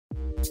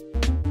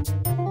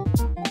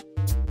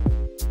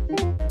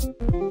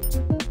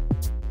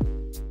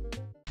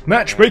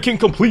Matchmaking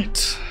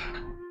complete.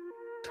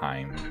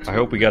 Time. I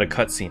hope we got a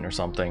cutscene or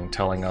something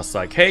telling us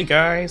like, "Hey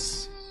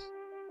guys,"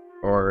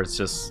 or it's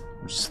just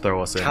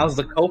throw us in. How's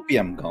the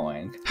copium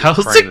going? How's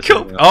the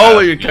copium? Oh,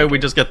 okay, we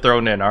just get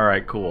thrown in. All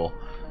right, cool.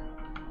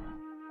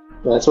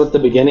 That's what the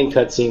beginning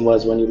cutscene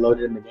was when you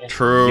loaded in the game.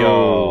 True.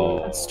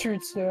 Yo. That's true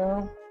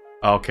too.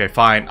 Okay,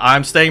 fine.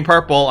 I'm staying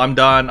purple. I'm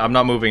done. I'm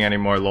not moving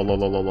anymore.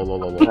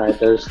 Alright,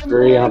 there's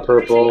 3 on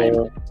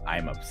purple.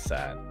 I'm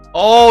upset.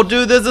 Oh,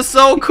 dude, this is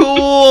so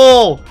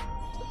cool!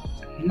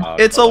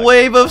 It's a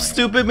wave of point.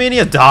 stupid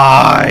mania.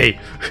 Die!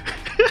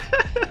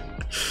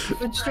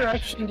 Which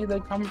direction do they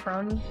come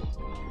from?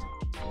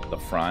 The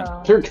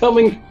front. They're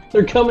coming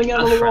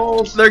out of the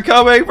walls. They're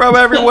coming from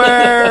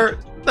everywhere!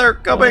 They're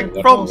coming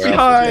from Where else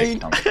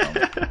behind! did they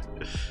come from?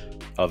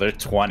 Oh, they're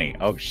 20.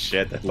 Oh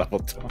shit, they're level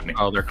 20.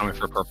 Oh, they're coming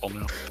for purple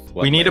now.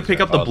 What We need to laser? pick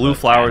up the Oh, blue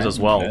flowers as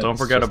cannon. well. It's Don't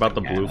forget just about a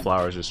the blue cannon.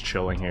 flowers just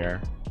chilling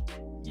here.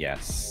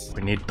 Yes.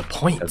 We need the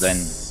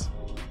points.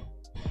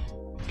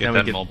 Get Then we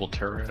that get- mobile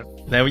turret.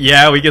 Then,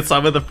 yeah, we get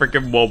some of the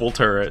freaking mobile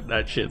turret.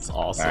 That shit's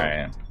awesome.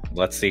 Alright,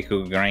 let's see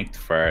who ranked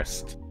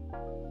first.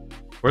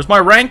 Where's my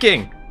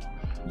ranking?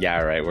 Yeah,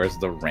 right, where's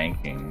the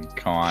ranking?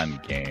 Come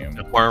on, game.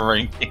 More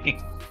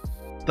ranking.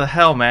 The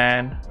hell,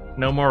 man?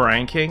 No more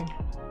ranking?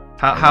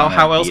 I How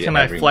wanna else beat can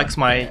I everyone flex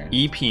my there.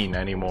 E-peen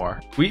anymore?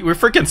 We're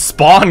freaking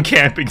spawn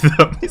camping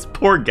them. These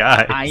poor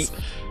guys.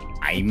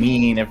 I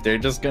mean, if they're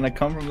just gonna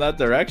come from that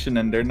direction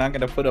and they're not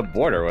gonna put a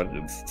border,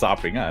 what's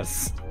stopping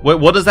us?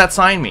 What does that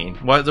sign mean?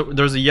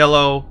 There's a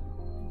yellow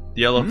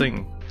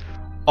thing.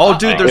 Oh,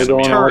 dude, there's They're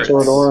going a lot turrets.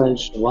 toward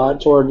orange. A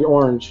lot toward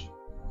orange.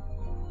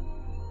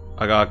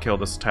 I gotta kill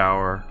this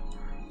tower.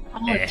 Oh,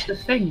 it's the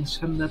things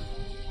from the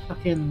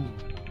fucking...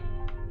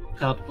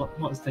 God, what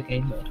was the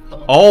game mode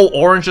called? Oh,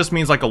 orange just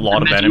means like a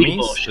lot The of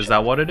medieval enemies? shit. Is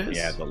that what it is?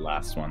 Yeah, the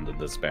last one, the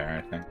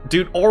despair, I think.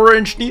 Dude,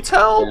 orange needs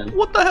help! Yeah.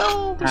 What the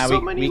hell? There's so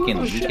many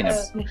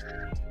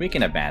we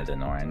can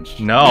abandon orange.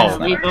 No. It's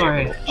not leave a favorable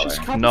orange. color.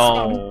 Just cut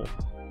No.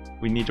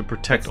 We need to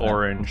protect It's not-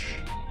 orange.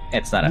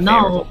 It's not a No.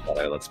 favorable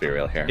color, let's be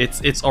real here.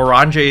 It's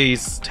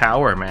Orange's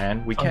tower,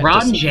 man. We can't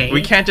Orange?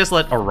 just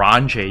let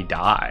Orange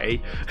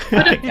die.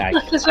 What the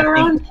fuck is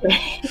around?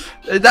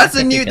 That's the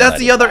think new. you can That's let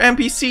the it other die.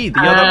 NPC, the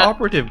other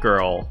operative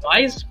girl.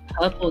 Why is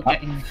purple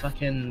getting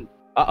fucking...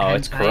 Uh-oh,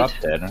 it's hentai?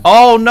 corrupted.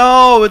 Oh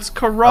no, it's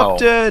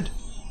corrupted.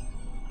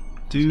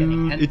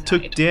 getting Dude, it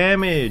took hentai.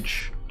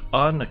 damage.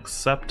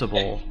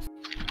 Unacceptable.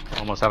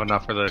 Almost have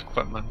enough for the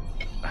equipment.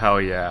 Hell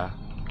yeah.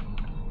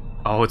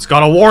 Oh, it's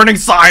got a warning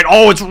sign.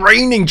 Oh, it's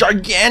raining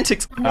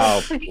gigantic.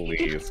 Oh,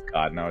 please.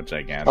 God, no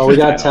gigantic. Oh, we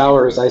got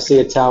towers. I see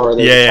a tower.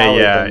 There's Yeah, a tower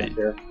yeah. down up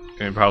here.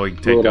 Can probably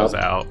Blew take it those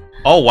up. out.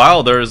 Oh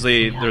wow, there's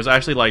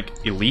actually like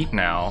elite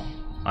now.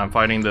 I'm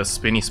fighting the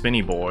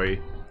spinny boy.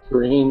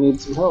 Green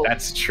needs some help.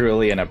 That's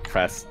truly an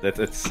oppressed.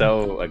 It's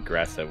so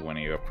aggressive when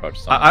you approach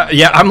someone.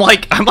 Yeah, I'm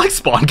like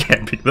spawn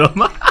camping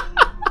them.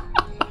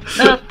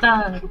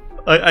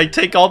 I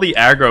take all the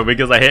aggro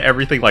because I hit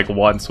everything like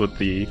once with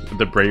the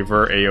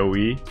braver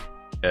AoE.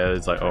 And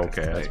it's like,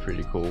 okay, that's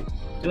pretty cool.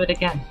 Do it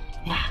again.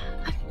 Yeah.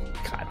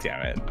 God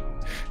damn it.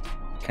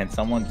 Can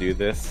someone do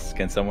this?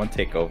 Can someone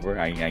take over?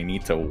 I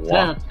need to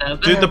walk.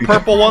 Dude, the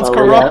purple one's Oh,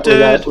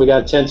 corrupted. we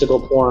got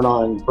tentacle pouring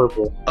on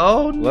purple.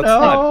 Oh Let's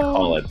not no!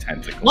 call it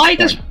tentacle. Why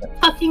does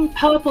fucking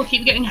purple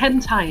keep getting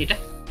hentied?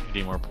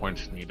 80 more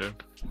points needed.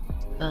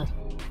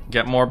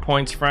 Get more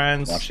points,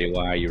 friends. Actually,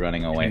 why are you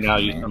running away Now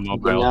from use me? the We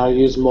mobile. now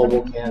use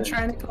mobile I'm cannon.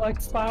 trying to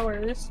collect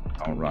flowers.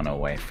 Don't run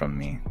away from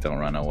me. Don't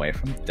run away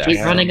from death.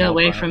 Keep running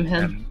away from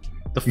him.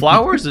 The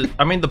flowers,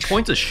 I mean, the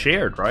points is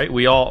shared, right?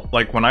 We all,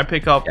 like, when I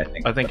pick up, Yeah,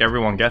 I think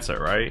everyone gets it,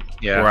 right?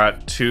 Yeah. We're at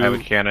I have a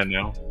 2, cannon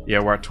now. yeah,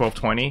 we're at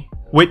 1220.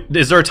 Wait,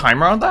 is there a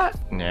timer on that?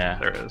 Yeah.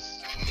 There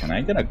is. Can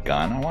I get a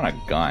gun? I want a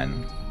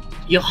gun.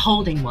 You're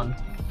holding one.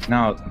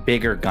 No,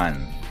 bigger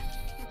gun.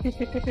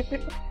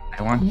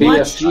 I want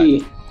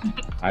BFG.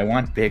 I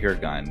want bigger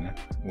gun.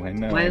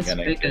 When am I Where's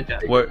gonna bigger get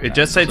gun? Well, it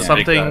just said Yeah.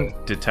 something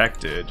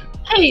detected.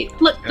 Hey,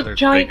 look, Yeah, the there's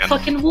giant bacon.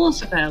 fucking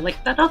walls are there,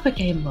 like that other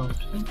game mode.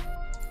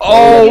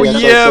 Oh, yeah, yeah,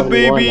 that's what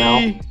we want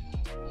baby!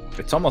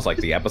 It's almost like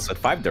the episode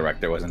 5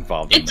 director was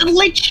involved in It's this.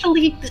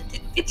 literally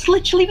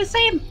the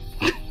same.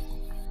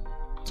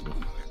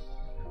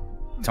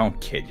 Don't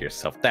kid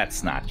yourself.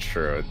 That's not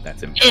true.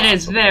 That's impossible. It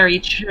is very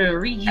true.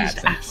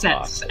 Reused That's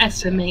assets,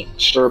 impossible.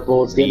 SMH.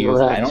 Purple's getting These-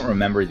 I wrecked. don't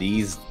remember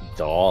these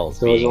dolls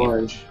So is being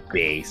orange.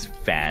 base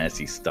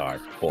Phantasy Star.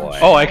 Boy.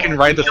 Oh, I can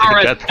ride this You're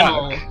like a a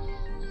doll. jetpack.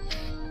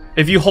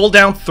 If you hold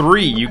down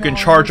 3, you can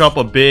charge up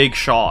a big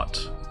shot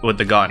with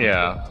the gun.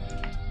 Yeah.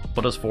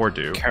 What does 4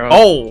 do? Carol-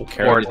 Oh!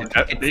 Carol, Or- did you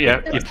take yeah,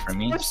 big gun from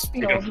me? Force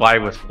You can field. fly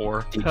with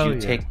 4. Did Hell you yeah.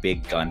 take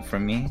big gun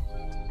from me?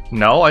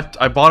 No,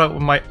 I bought it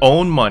with my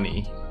own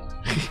money.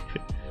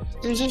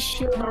 There's a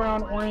shield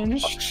around I'll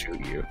orange.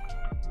 shoot you.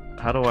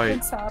 How do I...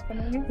 What's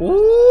happening?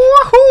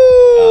 Woohoo!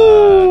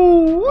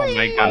 Oh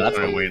my god, that's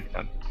that's a- wait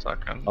a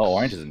second. Oh,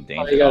 orange is in Oh,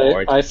 danger. you gotta,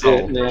 orange, I see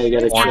it. oh, Yeah, you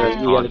gotta Orange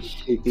kill. You gotta on.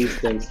 shoot these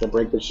things to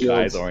break the guys,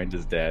 shields. orange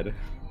is dead.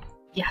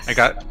 Yes. I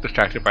got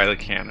distracted by the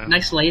cannon.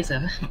 Nice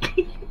laser.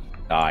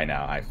 Oh, I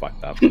know, I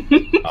fucked up.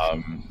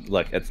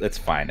 Look, it's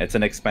fine. It's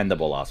an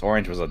expendable loss.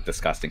 Orange was a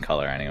disgusting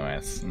color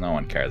anyways. No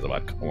one cares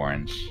about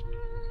orange.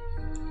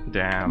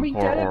 Damn, Can we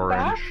or get it orange.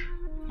 back?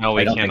 No,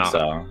 we I don't cannot.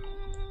 think so.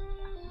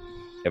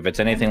 If it's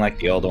anything like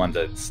the old ones,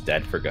 it's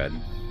dead for good.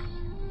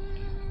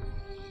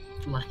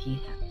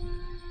 Lucky.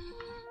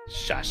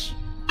 Shush.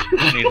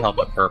 We need help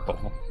with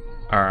purple.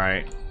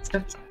 Alright.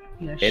 Except,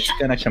 yeah, It's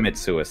gonna commit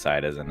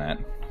suicide, isn't it?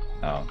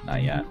 Oh,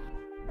 not yet.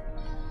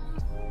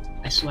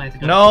 I swear to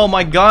God. No,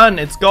 my gun!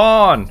 It's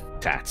gone!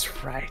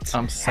 That's right.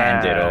 I'm Hand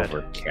sad. it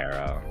over,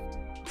 Caro.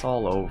 It's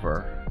all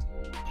over.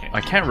 I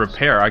can't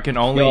repair. I can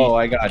only Yo,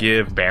 I got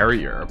give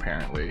barrier,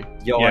 apparently.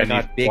 Yo, Yeah, I need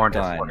got big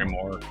 440 gun.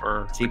 more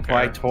for See, repair.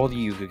 I told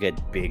you could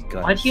get big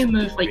guns. Why do you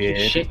move like you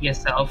bitch. shit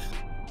yourself?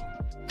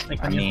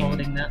 Like when I you're mean-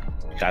 holding that.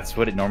 That's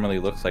what it normally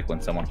looks like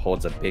when someone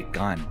holds a big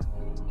gun.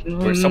 Or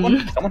Mm.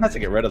 someone has to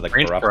get rid of the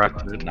Range corrupted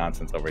corrupted.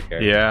 nonsense over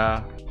here.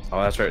 Yeah.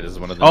 Oh, that's right. This is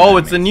one of the. Oh,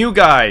 it's the new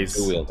guys!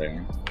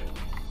 two-wheeler.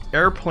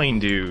 Airplane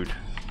dude.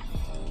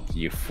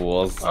 You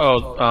fools.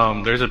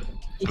 Oh, there's a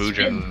It's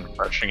Bujin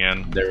rushing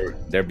in.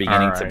 They're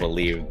beginning to Alright.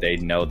 believe they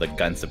know the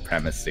gun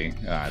supremacy.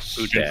 Ah,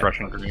 Bujin shit.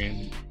 rushing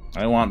green.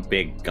 I want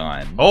big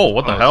gun. Oh,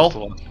 what the it's hell? the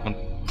last one.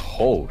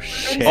 Oh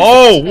shit.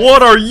 Oh,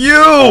 what are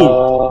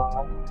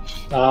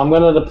you? I'm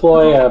gonna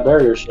deploy a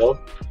barrier shield.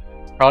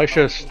 Probably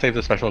should have saved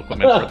the special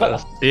equipment for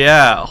this.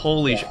 Yeah,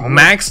 holy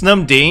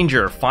maximum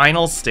danger,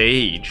 final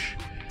stage.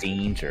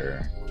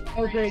 Danger.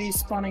 Oh great, he's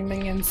spawning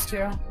minions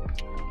too.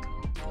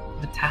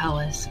 The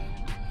towers.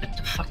 But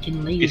the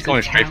fucking laser He's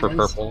going straight for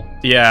towers. purple.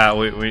 Yeah,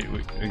 we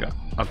got.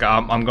 Okay,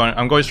 I'm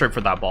going straight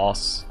for that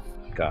boss.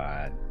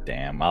 God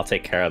damn. I'll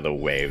take care of the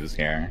waves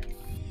here.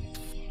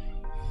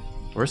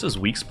 Where's his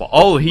weak spot?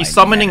 Oh, he's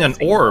My summoning an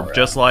menacing orb, aura.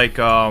 just like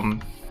the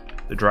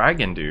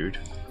dragon dude.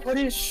 What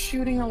is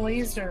shooting a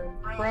laser,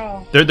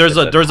 bro? There's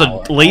It's a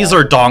power.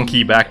 laser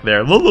donkey back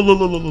there.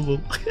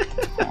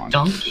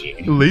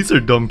 Donkey. Laser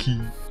donkey.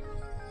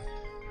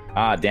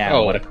 Ah, damn.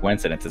 Oh. What a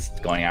coincidence. It's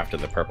going after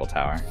the purple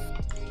tower.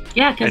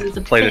 Yeah, because I it's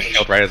a played his bitch.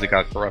 shield right as he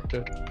got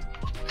corrupted.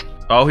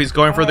 Oh, he's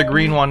going for the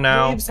green one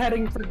now. Wave's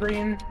heading for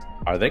green.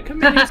 Are they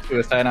committing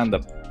suicide on the...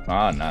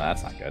 Oh, no,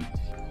 that's not good.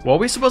 What are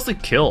we supposed to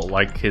kill?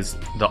 Like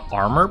the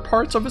armor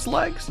parts of his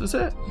legs? Is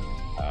it?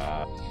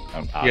 I'll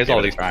He has give all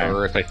it a these try.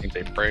 turrets, I think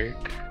they break.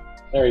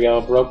 There we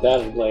go. Broke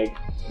that leg.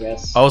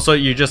 Yes. Oh, so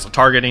you're just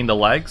targeting the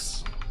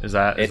legs? Is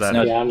that? It's that?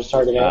 no- Yeah, I'm just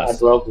targeting it. I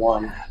broke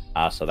one.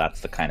 So that's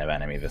the kind of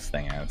enemy this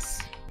thing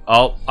is.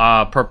 Oh,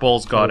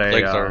 purple's got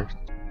Legs a are-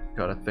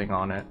 got a thing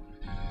on it.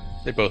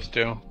 They both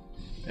do.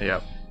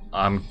 Yep.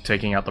 I'm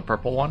taking out the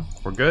purple one.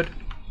 We're good.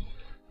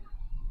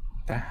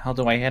 The hell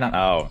do I hit on?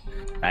 Oh,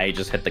 now you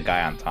just hit the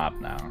guy on top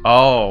now.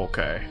 Oh,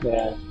 okay.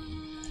 Yeah.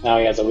 Now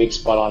he has a weak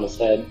spot on his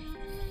head.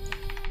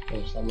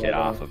 Or something Get like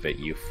off that. of it,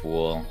 you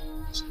fool.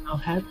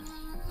 Snowhead.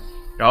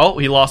 Oh,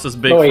 he lost his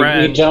big Oh, he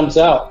friend. jumps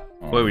out.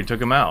 Oh. Wait, we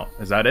took him out.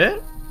 Is that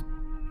it?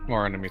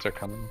 More enemies are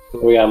coming.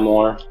 We got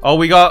more. Oh,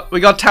 we got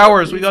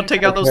towers. We got to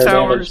take out those Repair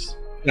towers.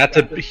 That's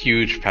a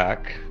huge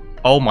pack.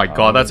 Oh my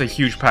god, that's a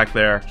huge pack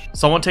there.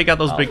 Someone take out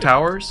those big Oh.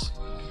 towers.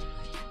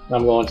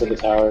 I'm going to the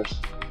towers.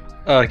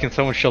 Can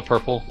someone shield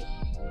purple?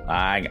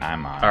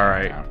 I'm on. All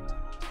right.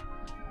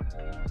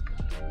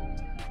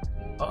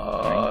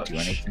 Do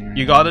anything?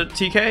 You got it,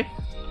 TK?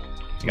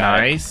 Got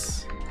it.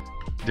 Nice.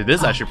 Dude,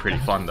 this is actually pretty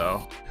fun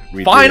though.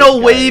 We Final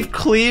did it, wave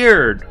guys.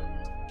 cleared.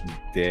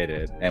 Did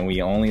it, and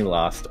we only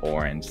lost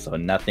orange, so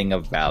nothing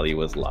of value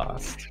was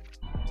lost.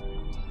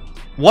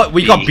 What?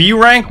 We got B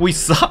rank? We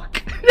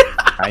suck.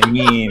 I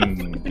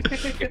mean,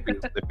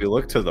 if you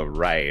look to the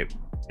right,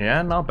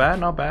 Yeah, not bad,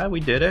 not bad. We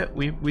did it.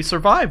 We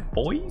survived,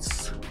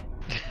 boys.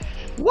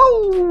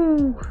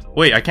 Whoa!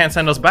 Wait, I can't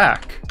send us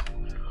back.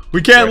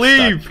 We can't we're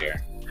stuck leave.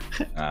 here.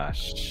 Ah,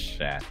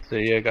 shit.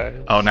 See ya,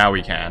 guys. Oh, now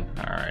we can.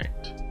 All right.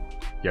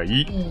 Yeah,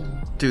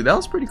 dude, that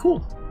was pretty cool.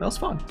 That was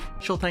fun.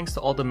 Special thanks to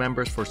all the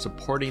members for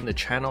supporting the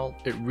channel.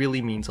 It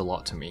really means a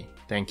lot to me.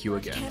 Thank you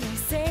again. Can I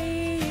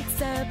say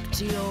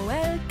except you're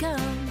welcome?